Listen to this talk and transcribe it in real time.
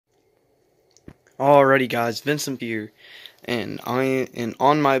Alrighty guys, Vincent here, and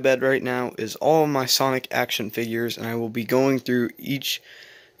on my bed right now is all of my Sonic action figures, and I will be going through each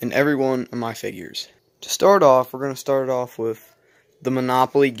and every one of my figures. To start off, we're going to start off with the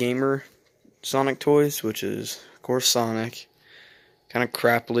Monopoly Gamer Sonic toys, which is, of course, Sonic. Kind of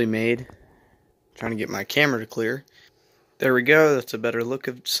crappily made. Trying to get my camera to clear. There we go, that's a better look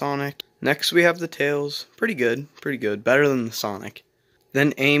of Sonic. Next we have the Tails. Pretty good, better than the Sonic.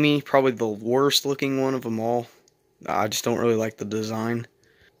 Then Amy, probably the worst looking one of them all. I just don't really like the design.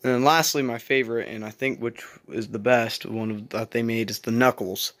 And then lastly, my favorite, and I think which is the best one that they made, is the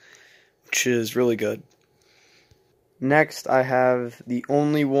Knuckles, which is really good. Next, I have the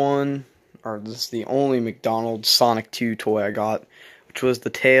only one, or this is the only McDonald's Sonic 2 toy I got, which was the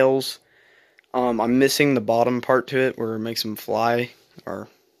Tails. I'm missing the bottom part to it where it makes him fly. Or,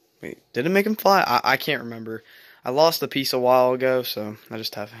 wait, did it make him fly? I can't remember. I lost the piece a while ago, so I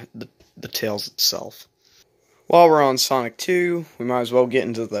just have the Tails itself. While we're on Sonic 2, we might as well get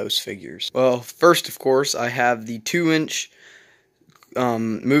into those figures. Well, first, of course, I have the 2-inch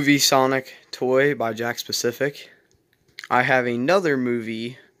movie Sonic toy by Jakks Pacific. I have another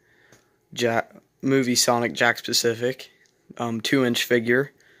movie Sonic Jakks Pacific 2-inch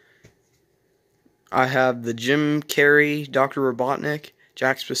figure. I have the Jim Carrey Dr. Robotnik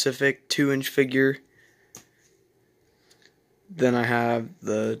Jakks Pacific 2-inch figure. Then I have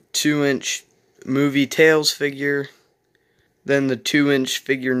the 2-inch movie Tails figure. Then the 2-inch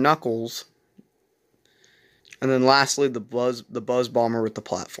figure Knuckles. And then lastly the Buzz Bomber with the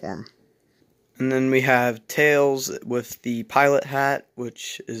platform. And then we have Tails with the pilot hat,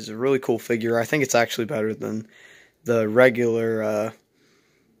 which is a really cool figure. I think it's actually better than the regular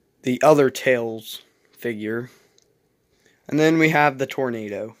the other Tails figure. And then we have the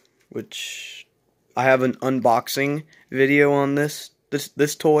Tornado, which I have an unboxing video on this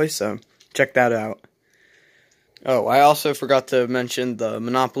toy, so check that out. Oh, I also forgot to mention the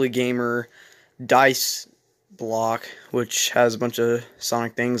Monopoly Gamer dice block, which has a bunch of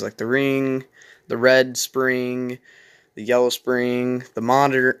Sonic things like the ring, the red spring, the yellow spring, the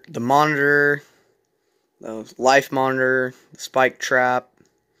monitor, the life monitor, the spike trap,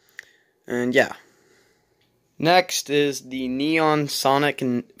 and yeah. Next is the Neon Sonic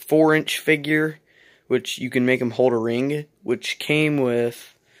 4-inch figure, which you can make him hold a ring, which came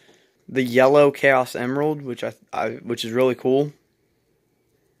with the yellow Chaos Emerald, which is really cool.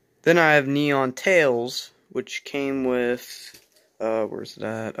 Then I have Neon Tails, which came with where's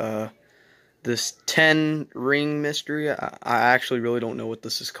that? This 10 ring mystery. I actually really don't know what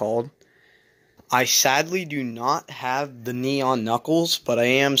this is called. I sadly do not have the Neon Knuckles, but I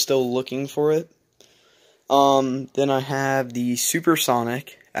am still looking for it. Then I have the Super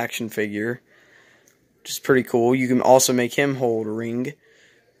Sonic action figure, which is pretty cool. You can also make him hold a ring.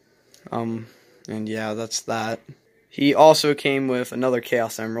 And yeah, that's that. He also came with another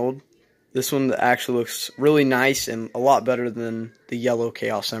Chaos Emerald. This one actually looks really nice and a lot better than the yellow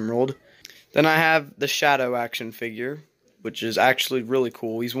Chaos Emerald. Then I have the Shadow action figure, which is actually really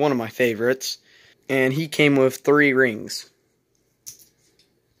cool. He's one of my favorites. And he came with 3 rings.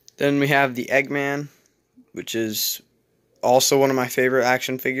 Then we have the Eggman, which is also one of my favorite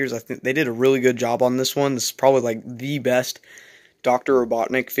action figures. I think they did a really good job on this one. This is probably like the best Dr.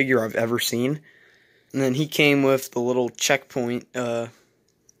 Robotnik figure I've ever seen. And then he came with the little checkpoint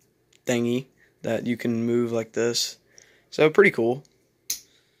thingy that you can move like this. So pretty cool.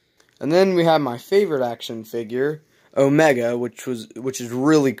 And then we have my favorite action figure, Omega, which is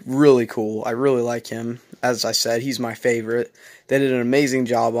really, really cool. I really like him. As I said, he's my favorite. They did an amazing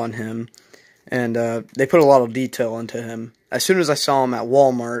job on him. And they put a lot of detail into him. As soon as I saw him at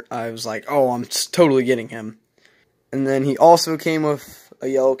Walmart, I was like, oh, I'm totally getting him. And then he also came with a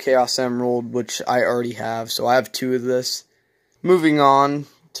yellow Chaos Emerald, which I already have, so I have 2 of this. Moving on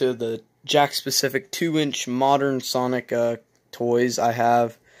to the Jakks Pacific 2-inch modern Sonic toys, I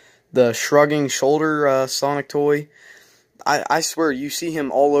have the Shrugging Shoulder Sonic toy. I swear, you see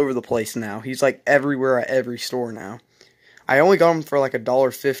him all over the place now. He's like everywhere at every store now. I only got him for like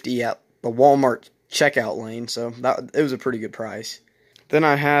 $1.50 at the Walmart checkout lane, so it was a pretty good price. Then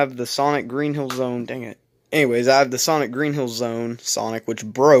I have the Sonic Green Hill Zone, dang it. Anyways, I have the Sonic Green Hill Zone Sonic, which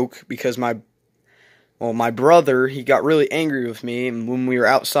broke because my brother, he got really angry with me, and when we were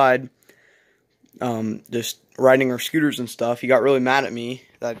outside, just riding our scooters and stuff, he got really mad at me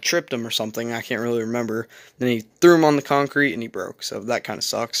that I tripped him or something, I can't really remember. Then he threw him on the concrete and he broke, so that kind of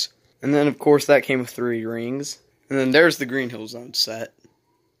sucks. And then, of course, that came with 3 rings. And then there's the Green Hill Zone set.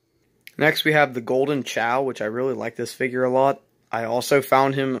 Next, we have the Golden Chow, which I really like this figure a lot. I also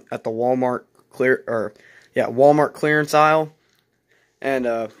found him at the Walmart clearance aisle. and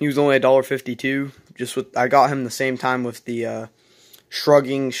he was only $1.52. I got him the same time with the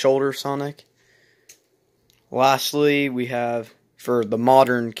shrugging shoulder Sonic. Lastly, we have, for the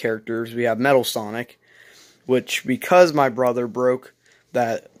modern characters, we have Metal Sonic, which, because my brother broke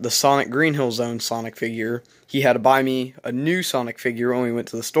the Sonic Green Hill Zone Sonic figure, he had to buy me a new Sonic figure when we went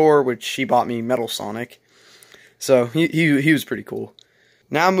to the store, which he bought me Metal Sonic. So he was pretty cool.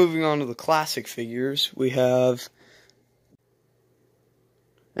 Now moving on to the classic figures, we have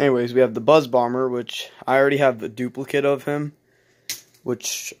the Buzz Bomber, which I already have the duplicate of him,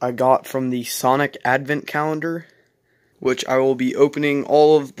 which I got from the Sonic Advent Calendar, which I will be opening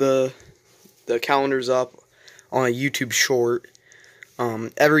all of the calendars up on a YouTube short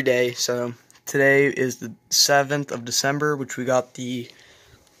every day. So today is the 7th of December, which we got the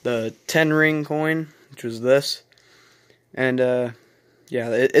 10 ring coin, which was this. And yeah,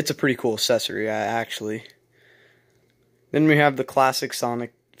 it's a pretty cool accessory, actually. Then we have the classic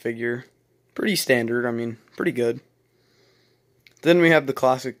Sonic figure. Pretty standard, I mean, pretty good. Then we have the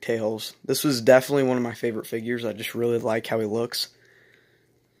classic Tails. This was definitely one of my favorite figures. I just really like how he looks.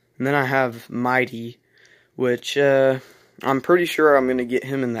 And then I have Mighty, which I'm pretty sure I'm going to get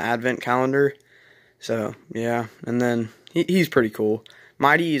him in the Advent Calendar. So, yeah. And then he's pretty cool.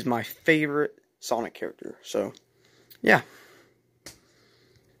 Mighty is my favorite Sonic character. So, yeah.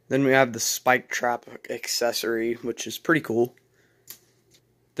 Then we have the Spike Trap accessory, which is pretty cool.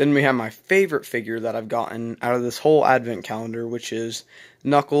 Then we have my favorite figure that I've gotten out of this whole Advent Calendar, which is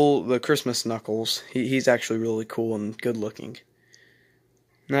Knuckle, the Christmas Knuckles. He's actually really cool and good looking.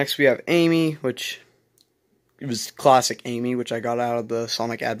 Next we have Amy, which it was classic Amy, which I got out of the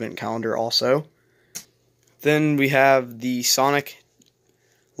Sonic Advent Calendar also. Then we have the Sonic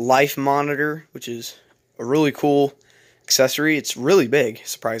Life Monitor, which is a really cool accessory. It's really big,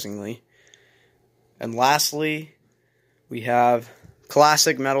 surprisingly. And lastly, we have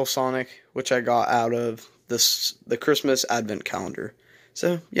classic Metal Sonic, which I got out of the Christmas Advent Calendar.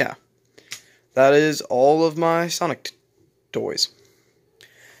 So, yeah. That is all of my Sonic toys.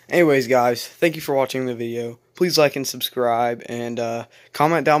 Anyways, guys, thank you for watching the video. Please like and subscribe, and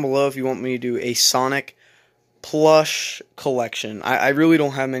comment down below if you want me to do a Sonic plush collection. I really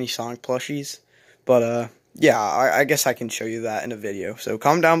don't have many Sonic plushies, but yeah, I guess I can show you that in a video. So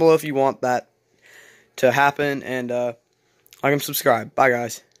comment down below if you want that to happen, and like and subscribe. Bye,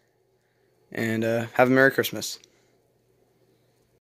 guys, and have a Merry Christmas.